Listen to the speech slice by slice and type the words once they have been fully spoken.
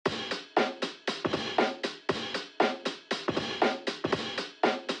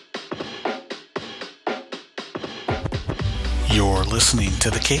You're listening to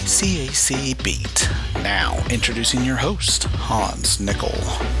the KCAC Beat. Now, introducing your host, Hans Nickel.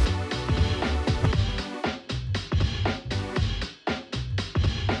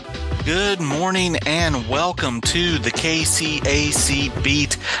 Good morning and welcome to the KCAC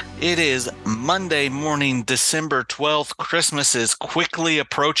Beat. It is Monday morning, December 12th. Christmas is quickly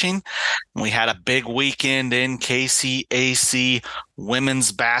approaching. We had a big weekend in KCAC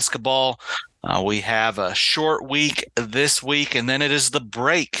women's basketball. We have a short week this week, and then it is the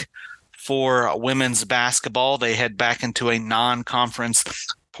break for women's basketball. They head back into a non-conference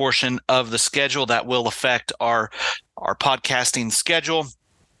portion of the schedule that will affect our podcasting schedule,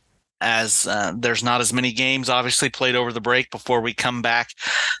 as there's not as many games obviously played over the break before we come back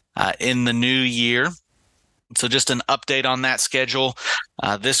in the new year. So just an update on that schedule.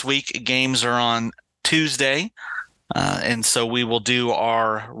 This week, games are on Tuesday. And so we will do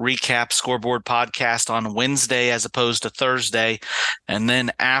our recap scoreboard podcast on Wednesday as opposed to Thursday. And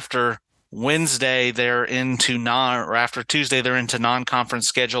then after Wednesday, after Tuesday, they're into non-conference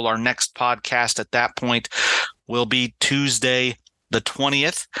schedule. Our next podcast at that point will be Tuesday, the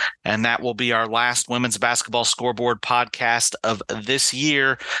 20th, and that will be our last women's basketball scoreboard podcast of this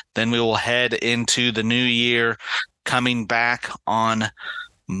year. Then we will head into the new year, coming back on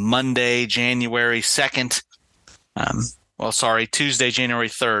Monday, January 2nd. Tuesday, January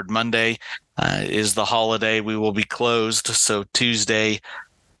 3rd. Monday is the holiday. We will be closed. So Tuesday,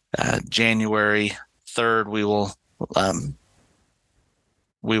 January 3rd, we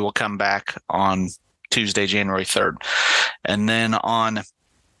will come back on Tuesday, January 3rd. And then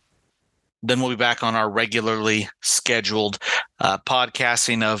we'll be back on our regularly scheduled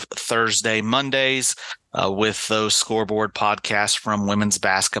podcasting of Thursday, Mondays, with those scoreboard podcasts from women's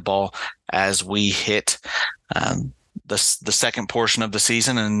basketball as we hit the second portion of the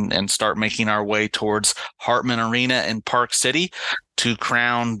season and start making our way towards Hartman Arena in Park City to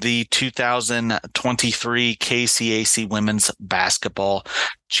crown the 2023 KCAC women's basketball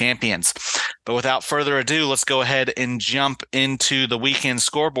champions. But without further ado, let's go ahead and jump into the weekend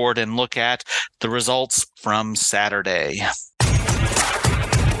scoreboard and look at the results from Saturday.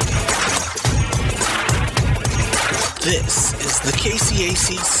 This is the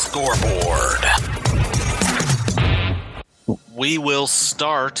KCAC Scoreboard. We will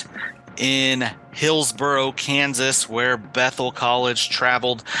start in Hillsboro, Kansas, where Bethel College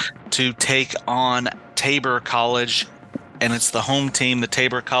traveled to take on Tabor College, and it's the home team, the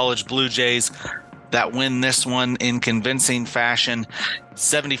Tabor College Blue Jays, that win this one in convincing fashion,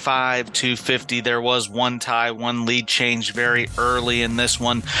 75-50. There was one tie, one lead change very early in this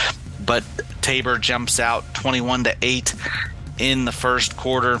one, but Tabor jumps out 21-8 in the first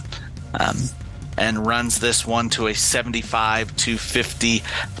quarter, and runs this one to a 75-50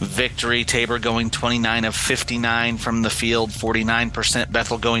 victory. Tabor going 29 of 59 from the field, 49%.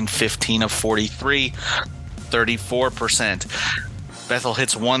 Bethel going 15 of 43, 34%. Bethel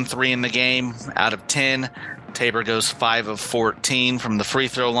hits 1 3 in the game out of 10. Tabor goes 5 of 14 from the free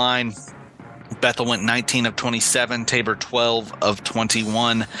throw line. Bethel went 19 of 27. Tabor 12 of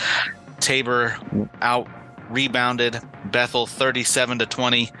 21. Tabor out rebounded Bethel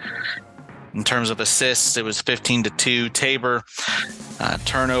 37-20. In terms of assists, it was 15-2 Tabor.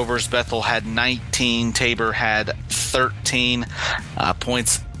 Turnovers, Bethel had 19. Tabor had 13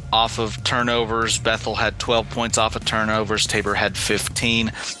 points off of turnovers. Bethel had 12 points off of turnovers. Tabor had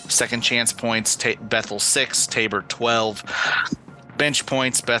 15. Second chance points, Bethel 6, Tabor 12. Bench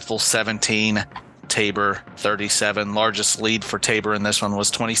points, Bethel 17. Tabor 37. Largest lead for Tabor in this one was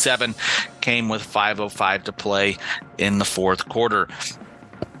 27. Came with 5:05 to play in the fourth quarter.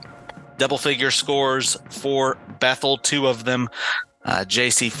 Double-figure scores for Bethel, 2 of them.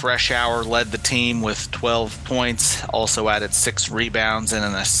 J.C. Freshour led the team with 12 points, also added 6 rebounds and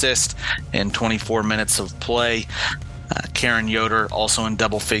an assist in 24 minutes of play. Karen Yoder also in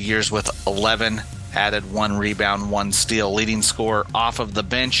double figures with 11, added 1 rebound, 1 steal. Leading scorer off of the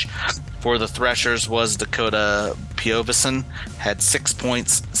bench for the Threshers was Dakota Piovison, had 6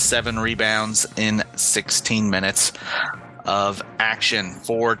 points, 7 rebounds in 16 minutes of action.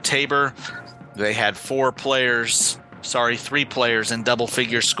 For Tabor, they had 3 players in double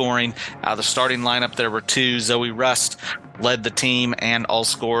figure scoring. Out of the starting lineup, there were 2. Zoe Rust led the team and all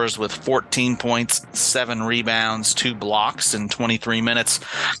scorers with 14 points, 7 rebounds, 2 blocks in 23 minutes.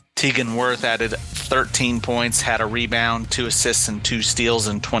 Tegan Worth added 13 points, had a rebound, 2 assists, and 2 steals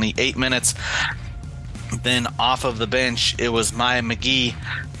in 28 minutes. Then off of the bench, it was Maya McGee,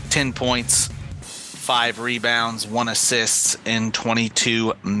 10 points, 5 rebounds, 1 assist in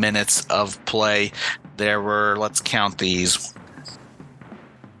 22 minutes of play. There were, let's count these,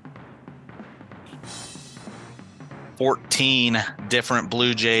 14 different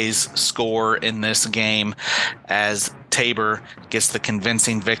Blue Jays score in this game as Tabor gets the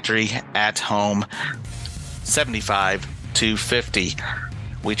convincing victory at home, 75-50.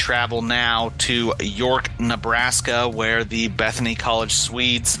 We travel now to York, Nebraska, where the Bethany College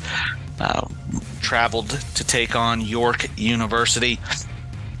Swedes traveled to take on York University.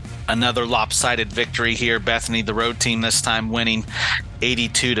 Another lopsided victory here. Bethany, the road team, this time winning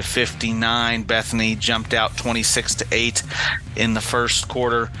 82-59. Bethany jumped out 26-8 in the first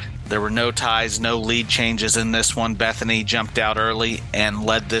quarter. There were no ties, no lead changes in this one. Bethany jumped out early and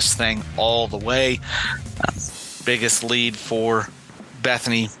led this thing all the way. Biggest lead for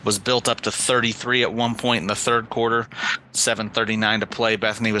Bethany was built up to 33 at one point in the third quarter. 7:39 to play.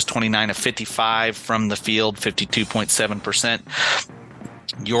 Bethany was 29 of 55 from the field, 52.7%.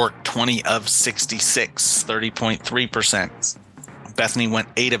 York 20 of 66, 30.3%. Bethany went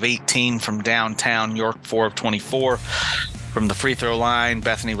 8 of 18 from downtown. York 4 of 24 from the free throw line.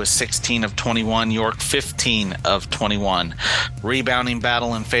 Bethany was 16 of 21. York 15 of 21. Rebounding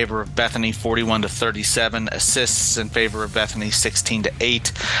battle in favor of Bethany, 41-37. Assists in favor of Bethany,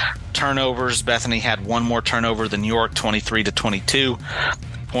 16-8. Turnovers, Bethany had one more turnover than York, 23-22.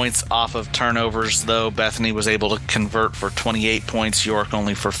 Points off of turnovers, though, Bethany was able to convert for 28 points, York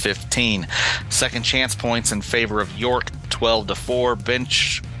only for 15. Second chance points in favor of York, 12-4.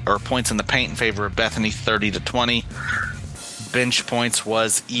 Bench or points in the paint in favor of Bethany, 30-20. Bench points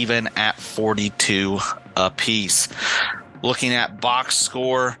was even at 42 apiece. Looking at box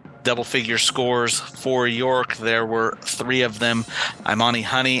score, double-figure scores for York, there were 3 of them. Imani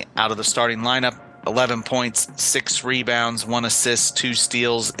Honey out of the starting lineup, 11 points, 6 rebounds, 1 assist, 2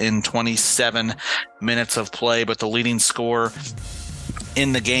 steals in 27 minutes of play. But the leading scorer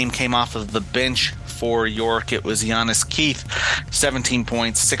in the game came off of the bench for York. It was Giannis Keith, 17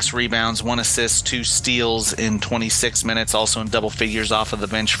 points, 6 rebounds, 1 assist, 2 steals in 26 minutes, also in double figures off of the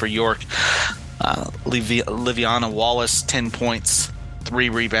bench for York. Liviana Wallace, 10 points, 3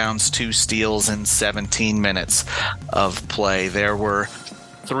 rebounds, 2 steals in 17 minutes of play. There were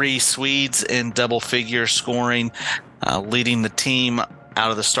 3 Swedes in double-figure scoring. Leading the team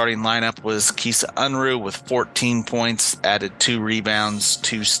out of the starting lineup was Kisa Unruh with 14 points, added 2 rebounds,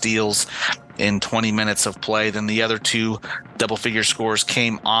 2 steals in 20 minutes of play. Then the other 2 double-figure scores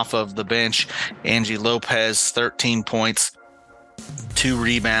came off of the bench. Angie Lopez, 13 points, 2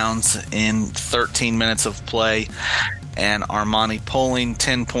 rebounds in 13 minutes of play. And Armani Poling,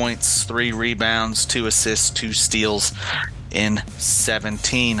 10 points, 3 rebounds, 2 assists, 2 steals in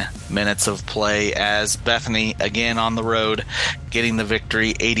 17 minutes of play, as Bethany again on the road getting the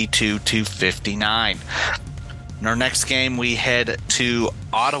victory 82-59. In our next game, we head to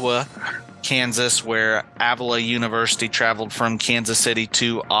Ottawa, Kansas, where Avila University traveled from Kansas City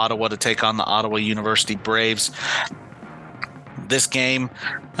to Ottawa to take on the Ottawa University Braves. This game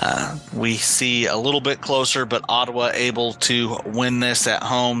we see a little bit closer, but Ottawa able to win this at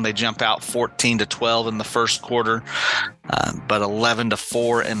home. They jump out 14-12 in the first quarter, but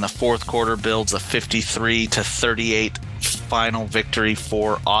 11-4 in the fourth quarter builds a 53-38 final victory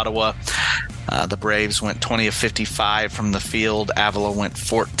for Ottawa. The Braves went 20 of 55 from the field. Avila went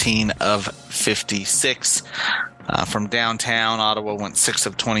 14 of 56. From downtown, Ottawa went 6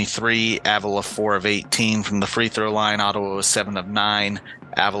 of 23. Avila 4 of 18 from the free throw line. Ottawa was 7 of 9.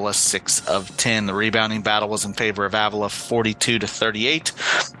 Avila 6 of 10. The rebounding battle was in favor of Avila, 42-38.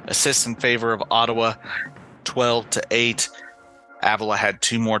 Assists in favor of Ottawa, 12-8. Avila had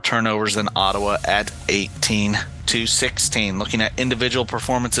 2 more turnovers than Ottawa at 18-16. Looking at individual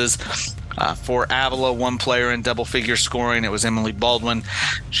performances, for Avila, 1 player in double-figure scoring. It was Emily Baldwin.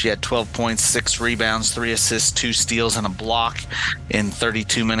 She had 12 points, 6 rebounds, 3 assists, 2 steals, and a block in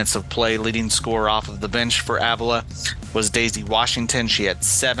 32 minutes of play. Leading scorer off of the bench for Avila was Daisy Washington. She had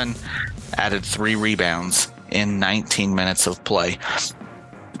 7, added 3 rebounds in 19 minutes of play.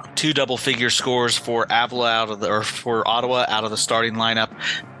 2 double-figure scores for for Ottawa out of the starting lineup.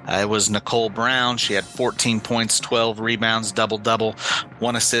 It was Nicole Brown. She had 14 points, 12 rebounds, double-double,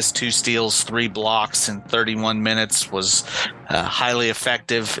 1 assist, 2 steals, 3 blocks in 31 minutes. Was highly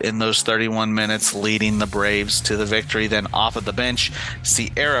effective in those 31 minutes, leading the Braves to the victory. Then off of the bench,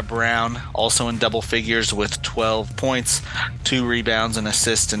 Sierra Brown, also in double figures with 12 points, 2 rebounds, an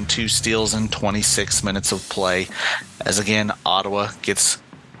assist, and 2 steals in 26 minutes of play. As again, Ottawa gets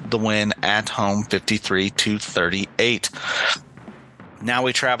the win at home, 53-38. Now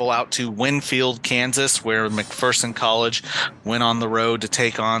we travel out to Winfield, Kansas, where McPherson College went on the road to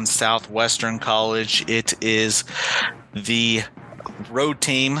take on Southwestern College. It is the road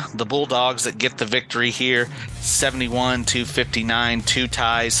team, the Bulldogs, that get the victory here, 71-59, 2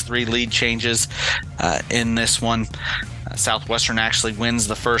 ties, 3 lead changes in this one. Southwestern actually wins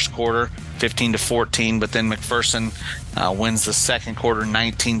the first quarter, 15-14, but then McPherson wins the second quarter,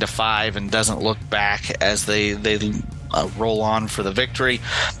 19-5, and doesn't look back as they roll on for the victory.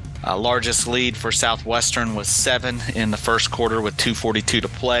 Largest lead for Southwestern was 7 in the first quarter with 2:42 to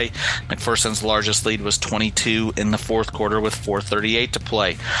play. McPherson's largest lead was 22 in the fourth quarter with 4:38 to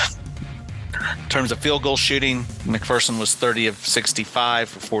play. In terms of field goal shooting, McPherson was 30 of 65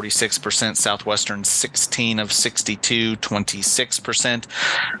 for 46%. Southwestern 16 of 62, 26%.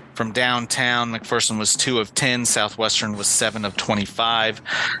 From downtown, McPherson was 2 of 10. Southwestern was 7 of 25.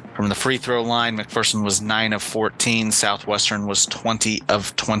 From the free throw line, McPherson was 9 of 14. Southwestern was 20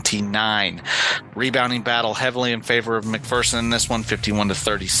 of 29. Rebounding battle heavily in favor of McPherson in this one,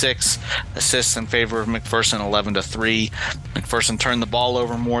 51-36. Assists in favor of McPherson, 11-3. McPherson turned the ball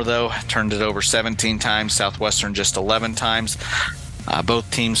over more, though. Turned it over 17 times. Southwestern just 11 times. Both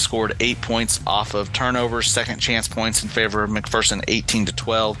teams scored 8 points off of turnovers. Second chance points in favor of McPherson,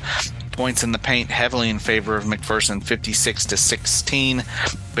 18-12. Points in the paint heavily in favor of McPherson, 56-16.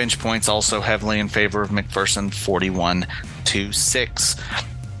 Bench points also heavily in favor of McPherson, 41-6.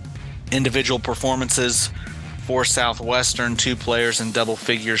 Individual performances for Southwestern, 2 players in double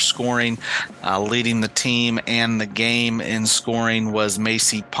figures scoring. Leading the team and the game in scoring was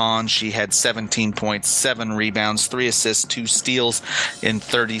Macy Pond. She had 17 points, 7 rebounds, 3 assists, 2 steals in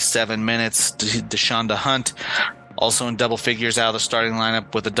 37 minutes. DeShonda Hunt also in double figures out of the starting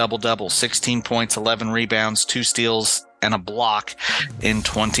lineup with a double-double, 16 points, 11 rebounds, 2 steals, and a block in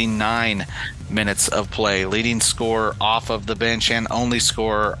 29 minutes of play. Leading scorer off of the bench and only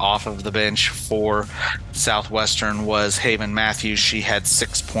scorer off of the bench for Southwestern was Haven Matthews. She had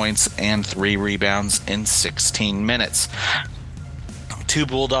 6 points and 3 rebounds in 16 minutes. 2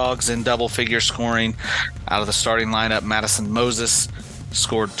 Bulldogs in double figure scoring out of the starting lineup. Madison Moses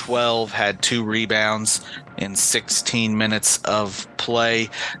scored 12, had 2 rebounds in 16 minutes of play.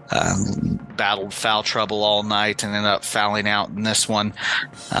 Battled foul trouble all night and ended up fouling out in this one.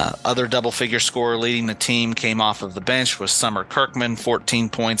 Other double-figure scorer leading the team came off of the bench was Summer Kirkman, 14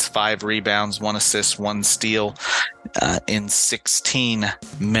 points, 5 rebounds, 1 assist, 1 steal in 16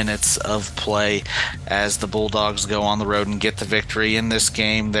 minutes of play as the Bulldogs go on the road and get the victory. In this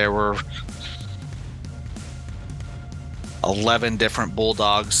game, there were 11 different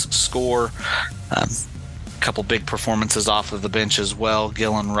Bulldogs score. Couple big performances off of the bench as well.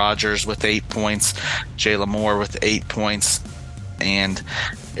 Gillen Rogers with 8 points, Jayla Moore with 8 points, and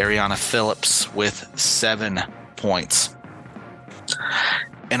Ariana Phillips with 7 points.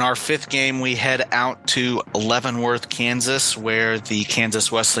 In our 5th game, we head out to Leavenworth, Kansas, where the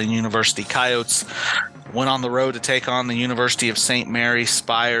Kansas Wesleyan University Coyotes went on the road to take on the University of St. Mary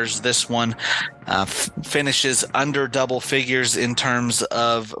Spires. This one finishes under double figures in terms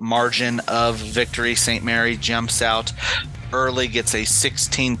of margin of victory. St. Mary jumps out early, gets a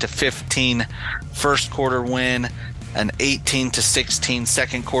 16-15 first quarter win, an 18-16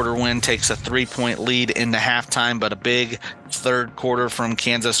 second quarter win, takes a 3-point lead into halftime, but a big third quarter from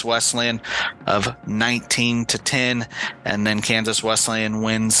Kansas Wesleyan of 19-10, and then Kansas Wesleyan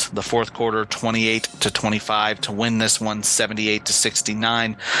wins the fourth quarter 28-25 to win this one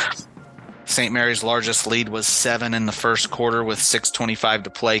 78-69. St. Mary's largest lead was 7 in the first quarter with 6:25 to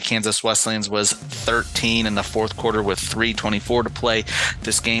play. Kansas Wesleyan's was 13 in the fourth quarter with 3:24 to play.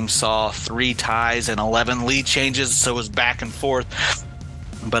 This game saw 3 ties and 11 lead changes, so it was back and forth.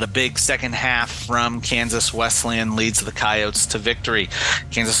 But a big second half from Kansas Wesleyan leads the Coyotes to victory.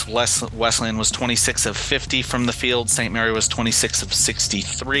 Kansas Wesleyan was 26 of 50 from the field. St. Mary was 26 of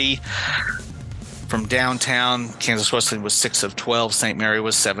 63. From downtown, Kansas Wesleyan was 6 of 12. St. Mary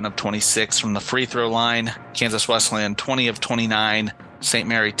was 7 of 26. From the free throw line, Kansas Wesleyan 20 of 29. St.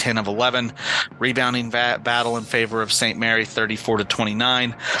 Mary 10 of 11. Rebounding battle in favor of St. Mary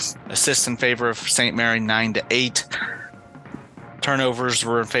 34-29. Assists in favor of St. Mary 9-8. Turnovers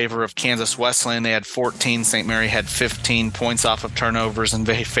were in favor of Kansas Wesleyan. They had 14. St. Mary had 15 points off of turnovers in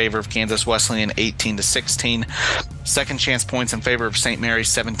favor of Kansas Wesleyan, 18-16. Second chance points in favor of St. Mary,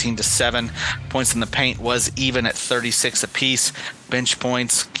 17-7. Points in the paint was even at 36 apiece. Bench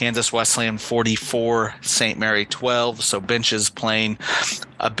points, Kansas Wesleyan 44, St. Mary 12. So benches playing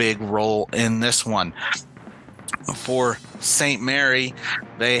a big role in this one. For St. Mary,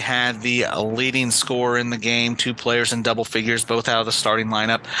 they had the leading scorer in the game, 2 players in double figures, both out of the starting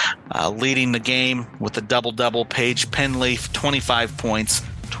lineup. Leading the game with a double-double, Paige Penley, 25 points,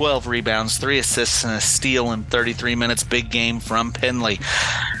 12 rebounds, 3 assists, and a steal in 33 minutes. Big game from Penley.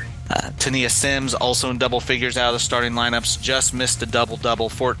 Tania Sims, also in double figures out of the starting lineups, just missed a double-double,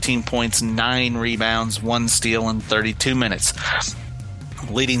 14 points, 9 rebounds, 1 steal in 32 minutes.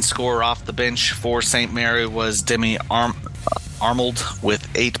 Leading scorer off the bench for St. Mary was Demi Arnold with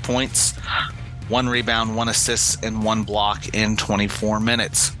 8 points, 1 rebound, 1 assist, and 1 block in 24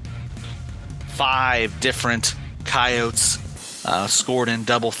 minutes. 5 different Coyotes scored in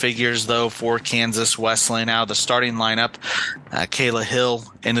double figures, though, for Kansas Wesleyan. Out of the starting lineup, Kayla Hill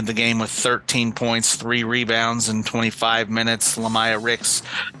ended the game with 13 points, 3 rebounds in 25 minutes. Lamaya Ricks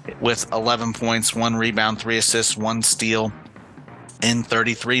with 11 points, 1 rebound, 3 assists, 1 steal in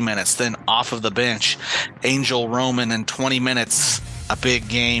 33 minutes. Then off of the bench, Angel Roman in 20 minutes. A big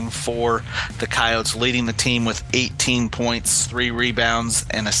game for the Coyotes, leading the team with 18 points, 3 rebounds,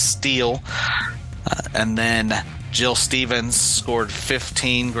 and a steal. And then Jill Stevens scored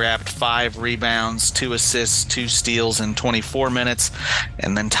 15, grabbed 5 rebounds, 2 assists, 2 steals in 24 minutes.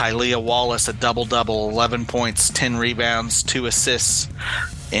 And then Tylea Wallace, a double-double, 11 points, 10 rebounds, 2 assists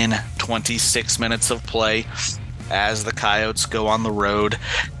in 26 minutes of play as the Coyotes go on the road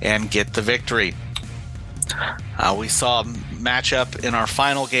and get the victory. We saw a matchup in our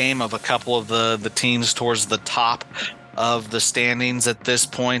final game of a couple of the teams towards the top of the standings at this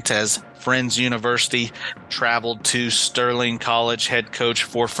point, as Friends University traveled to Sterling College. Head coach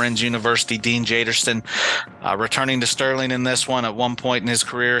for Friends University, Dean Jaderson, returning to Sterling in this one. At one point in his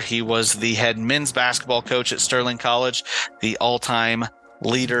career, he was the head men's basketball coach at Sterling College, the all-time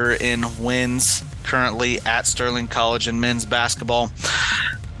leader in wins currently at Sterling College in men's basketball.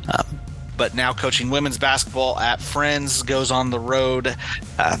 But now coaching women's basketball at Friends, goes on the road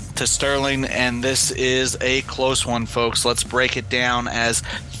to Sterling, and this is a close one, folks. Let's break it down as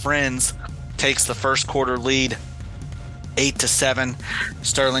Friends takes the first quarter lead 8-7.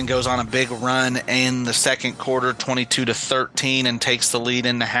 Sterling goes on a big run in the second quarter, 22-13, and takes the lead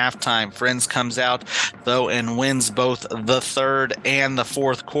into halftime. Friends comes out, though, and wins both the third and the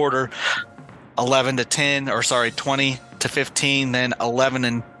fourth quarter, 20-15, then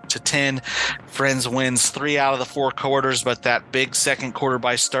 11-10. Friends wins 3 out of the 4 quarters, but that big second quarter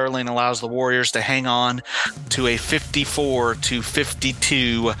by Sterling allows the Warriors to hang on to a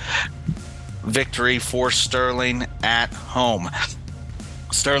 54-52 victory for Sterling at home.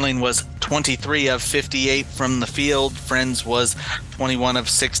 Sterling was 23 of 58 from the field. Friends was 21 of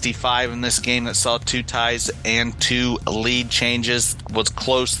 65 in this game that saw 2 ties and 2 lead changes. Was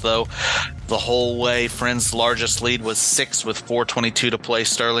close, though, the whole way. Friends' largest lead was 6 with 4:22 to play.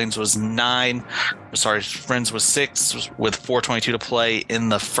 Sterling's was 9. Friends was 6 with 4:22 to play in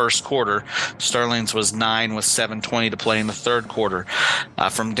the first quarter. Sterling's was 9 with 7:20 to play in the third quarter.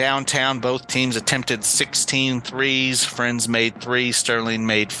 From downtown, both teams attempted 16 threes. Friends made 3. Sterling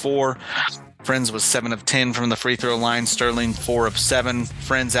made 4. Friends was 7 of 10 from the free throw line. Sterling 4 of 7.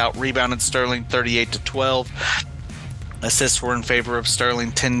 Friends out-rebounded Sterling 38-12. Assists were in favor of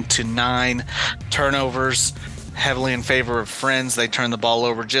Sterling 10-9. Turnovers heavily in favor of Friends. They turned the ball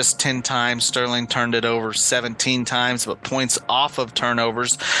over just 10 times. Sterling turned it over 17 times, but points off of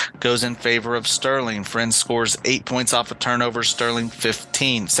turnovers goes in favor of Sterling. Friends scores 8 points off of turnovers, Sterling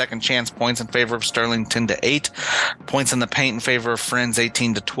 15. Second chance points in favor of Sterling 10-8. Points in the paint in favor of Friends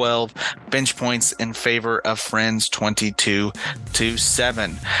 18-12. Bench points in favor of Friends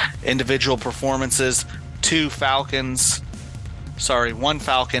 22-7. Individual performances, one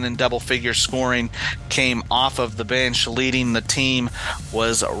Falcon in double figure scoring came off of the bench. Leading the team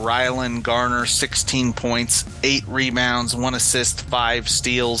was Rylan Garner, 16 points, 8 rebounds, 1 assist, 5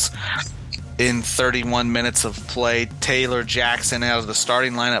 steals in 31 minutes of play. Taylor Jackson, out of the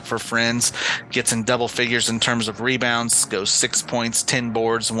starting lineup for Friends, gets in double figures in terms of rebounds, goes 6 points, 10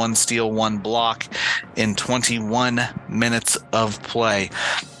 boards, 1 steal, 1 block in 21 minutes of play.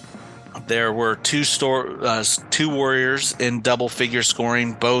 There were two Warriors in double figure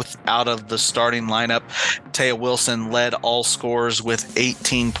scoring, both out of the starting lineup. Taya Wilson led all scorers with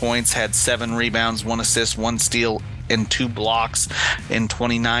 18 points, had 7 rebounds, 1 assist, 1 steal, and 2 blocks in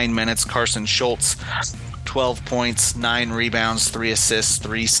 29 minutes. Carson Schultz, 12 points, 9 rebounds, 3 assists,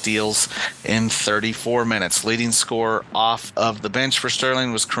 3 steals in 34 minutes. Leading scorer off of the bench for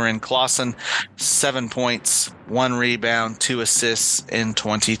Sterling was Corinne Clausen, 7 points, 1 rebound, 2 assists in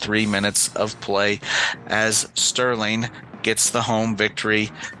 23 minutes of play as Sterling gets the home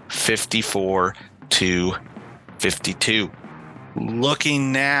victory 54-52.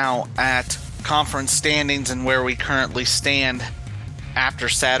 Looking now at conference standings and where we currently stand. After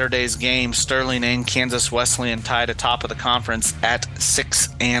Saturday's game, Sterling and Kansas Wesleyan tied atop of the conference at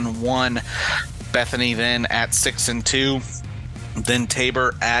 6-1. Bethany then at 6-2. Then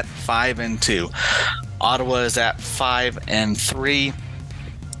Tabor at 5-2. Ottawa is at 5-3.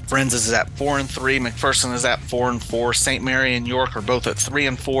 Friends is at 4-3. McPherson is at 4-4. St. Mary and York are both at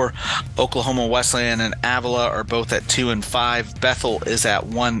 3-4. Oklahoma Wesleyan and Avila are both at 2-5. Bethel is at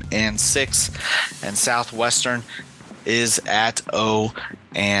 1-6, and Southwestern is at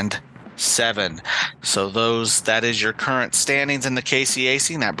 0-7. So that is your current standings in the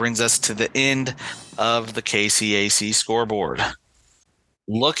KCAC, and that brings us to the end of the KCAC scoreboard.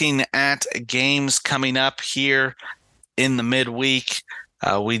 Looking at games coming up here in the midweek,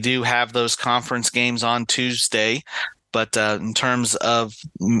 we do have those conference games on Tuesday, but in terms of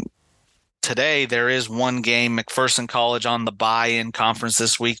today, there is one game. McPherson College on the bye-in conference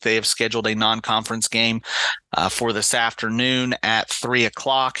this week. They have scheduled a non-conference game for this afternoon at 3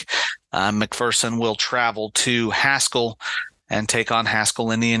 o'clock. McPherson will travel to Haskell and take on Haskell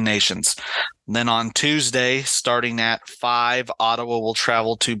Indian Nations. Then on Tuesday, starting at 5, Ottawa will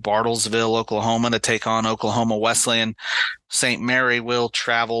travel to Bartlesville, Oklahoma to take on Oklahoma Wesleyan. St. Mary will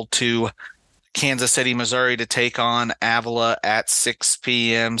travel to Kansas City, Missouri to take on Avila at 6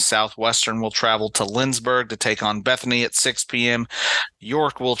 p.m. Southwestern will travel to Lindsborg to take on Bethany at 6 p.m.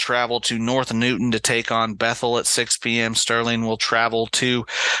 York will travel to North Newton to take on Bethel at 6 p.m. Sterling will travel to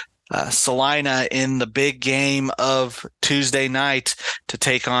Salina in the big game of Tuesday night to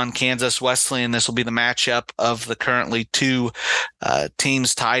take on Kansas Wesleyan. This will be the matchup of the currently two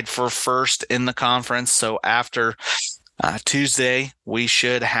teams tied for first in the conference. So after Tuesday, we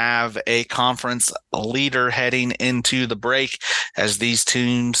should have a conference leader heading into the break, as these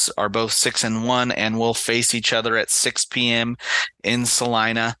teams are both 6-1 and will face each other at 6 p.m. in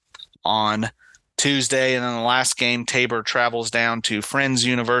Salina on Tuesday. And then the last game, Tabor travels down to Friends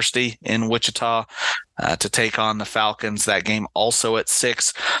University in Wichita to take on the Falcons. That game also at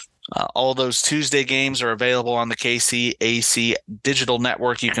 6. All those Tuesday games are available on the KCAC digital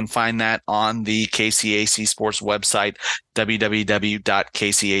network. You can find that on the KCAC Sports website,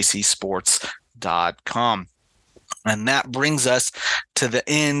 www.kcacsports.com. And that brings us to the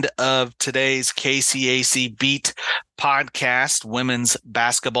end of today's KCAC Beat podcast, Women's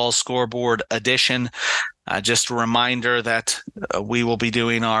Basketball Scoreboard Edition. Just a reminder that we will be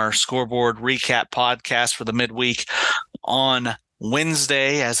doing our scoreboard recap podcast for the midweek on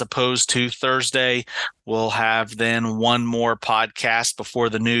Wednesday as opposed to Thursday. We'll have then one more podcast before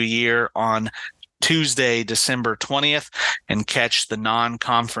the new year on Tuesday, December 20th, and catch the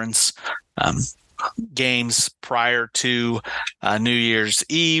non-conference games prior to New Year's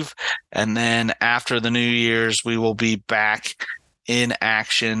Eve. And then after the New Year's, we will be back in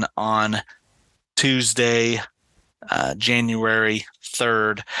action on Tuesday, January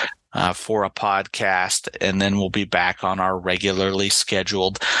 3rd, for a podcast, and then we'll be back on our regularly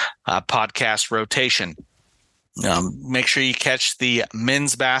scheduled podcast rotation. Make sure you catch the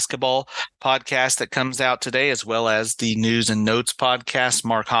men's basketball podcast that comes out today, as well as the news and notes podcast.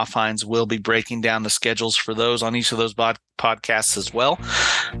 Mark Hoffhines will be breaking down the schedules for those on each of those podcasts as well.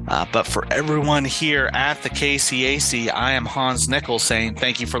 But for everyone here at the KCAC, I am Hans Nichols saying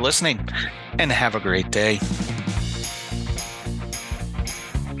thank you for listening and have a great day.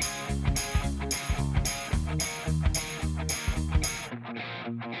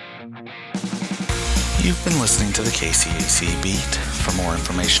 You've been listening to the KCAC Beat. For more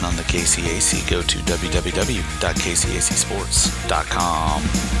information on the KCAC, go to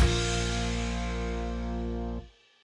www.kcacsports.com.